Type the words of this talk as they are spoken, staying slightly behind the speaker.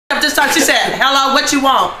just started. She said, "Hello, what you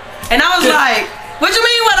want?" And I was like, "What you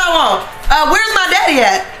mean, what I want? Where's my daddy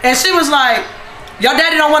at?" And she was like, "Your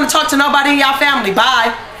daddy don't want to talk to nobody in y'all family.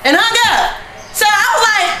 Bye." And hung up. So I was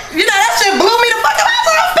like, you know, that shit blew me the fuck up. I was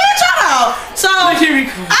like, oh, bitch, hold on. So I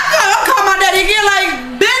called my daddy again, like,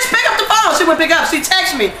 bitch, pick up the phone. She wouldn't pick up. She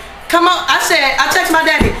texted me. Come on. I texted my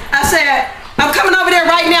daddy. I said, I'm coming over there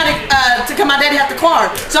right now to come. My daddy have the car.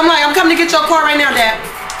 So I'm like, I'm coming to get your car right now, Dad.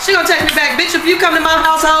 She gonna text me back, bitch, if you come to my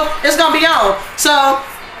household, it's gonna be on. So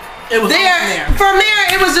from there,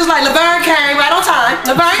 it was just like Laverne came right on time.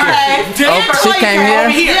 Laverne came. She came here?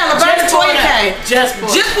 Yeah, Laverne and Toya came. Just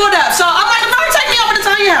pulled up. So I'm like, Laverne, take me over to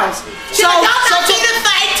Tanya's house. So y'all not need to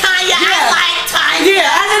fight Tanya. I like Tanya. Yeah,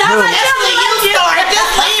 and I was like, that's the you story.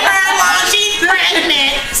 Just leave her alone. She's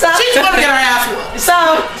pregnant. So she's gonna get her ass whooped. So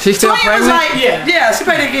she's still Toya pregnant? was like, yeah, she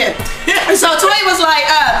pregnant again. So Toya was like,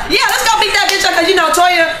 yeah, let's go beat that bitch up, cause you know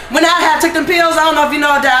Toya, when I took them pills, I don't know if you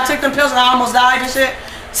know that I took them pills and I almost died and shit.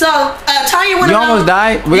 So Tanya went around. You almost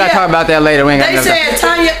died? We gotta talk about that later. We ain't got They said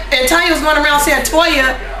Tanya was going around saying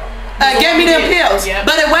Toya gave me them pills,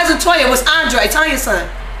 but it wasn't Toya, it was Andre, Tanya's son,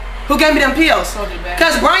 who gave me them pills.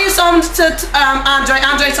 Cause Brian sold them to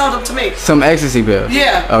Andre sold them to me. Some ecstasy pills.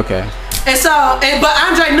 Yeah. Okay. And so, but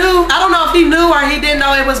Andre knew. I don't know if he knew or he didn't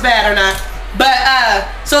know it was bad or not. But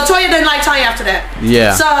so Toya didn't like Tanya after that.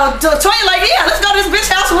 Yeah. So Toya like, yeah, let's go to this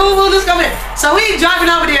bitch house. Woo, let's go there. So we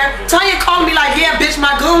driving over there. Tanya called me like, yeah, bitch,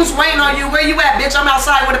 my goons waiting on you. Where you at, bitch? I'm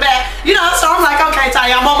outside with a bag. You know. So I'm like, okay,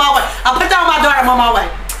 Tanya, I'm on my way. I put that on my daughter. I'm on my way.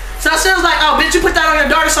 So she was like, oh, bitch, you put that on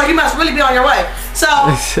your daughter, so you must really be on your way. So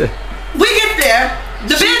we get there.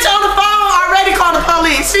 The bitch on the phone already called the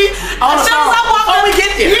police. She as soon as I walked up, we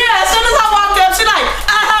get there. Yeah, as soon as I walked up, she like,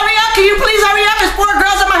 hurry up, can you please hurry up? There's 4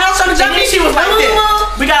 girls at my house trying to jump me. She was like this.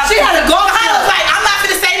 She had a golf club. I was like, I'm not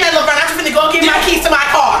finna say that, Laverne. I'm just finna go get my keys to my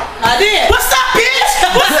car. I did. What's up, bitch?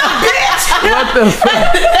 What's up, bitch? What the fuck?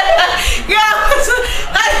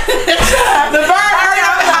 Laverne hurried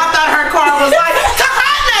up and hopped out of her car and was like,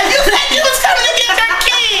 Kahana, you said you was coming to get your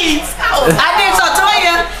keys. I did. So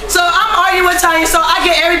Toya, so I'm arguing with Tanya, so I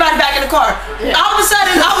get everybody back in the car. All of a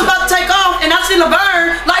sudden, I was about to take off, and I see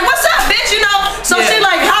Laverne, like, what's up, bitch, you know? So she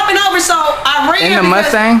like hopping over, so I ran. In the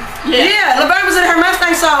Mustang? Yeah, Laverne was in her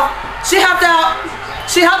Mustang, so she hopped out.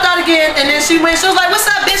 She hopped out again, and then she went. She was like, "What's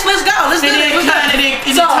up, bitch? Let's go. Let's do this." And then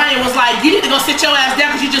Tanya was like, "You need to go sit your ass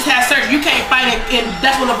down because you just had surgery. You can't fight it." And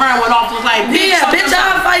that's when Laverne went off. Was like, "Yeah, bitch,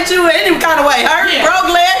 I'll fight you any kind of way. Hurt,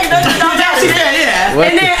 broke leg, you know." She said, "Yeah."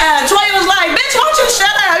 And then Toya was like, "Bitch, won't you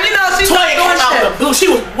shut up?" You know, she started doing shit. She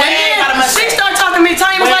was way out of my. She started talking to me.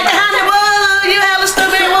 Tanya was like, "Honey, whoa, you hella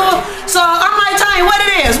stupid." So I'm like, "Tanya, what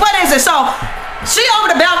it is? What is it?" So she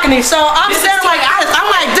over the balcony, so I'm standing like this. I'm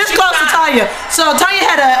like this close to Tanya. So Tanya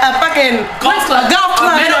had a fucking golf club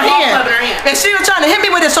in her hand, and she was trying to hit me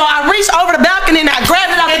with it. So I reached over the balcony and I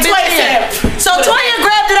grabbed it out the bitch's hand. So Toya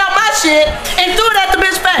grabbed it out my shit and threw it at the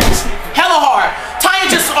bitch's face. Hella hard. Tanya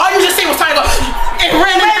all you just see was Tanya go and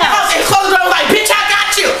ran in the house and closed the door. Was like, bitch, I got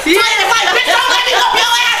you. Tanya was like, bitch, don't let me whoop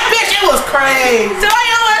your ass, bitch. It was crazy.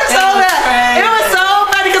 Toya was so bad. It was so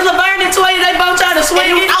funny because Laverne and Toya, they both tried to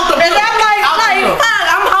swing it. And I'm like, fuck,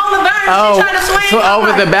 I'm home Laverne. She trying to swing. So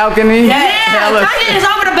over the balcony? Yeah, Tanya is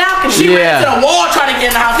over the balcony. She went to the wall trying to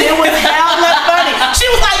get in the house. It was hella funny. She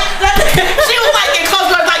was like, and close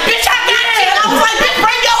the door, like, bitch, I got you. I was like, bitch,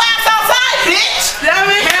 bring your ass outside, bitch.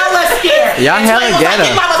 Hella scared. Y'all hella ghetto.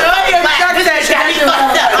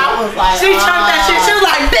 She chunked that shit. She was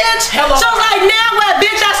like, bitch. She was like, now what,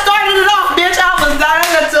 bitch? I started it off, bitch. I was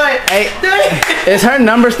dying to tell you. Hey, is her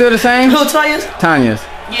number still the same? Who, Tanya's? Tanya's.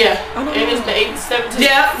 Yeah. It is the 817.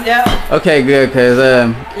 Yeah. Okay, good, cause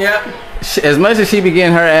as much as she be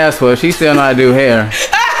getting her ass whooped, she still know how to do hair.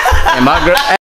 And my girl.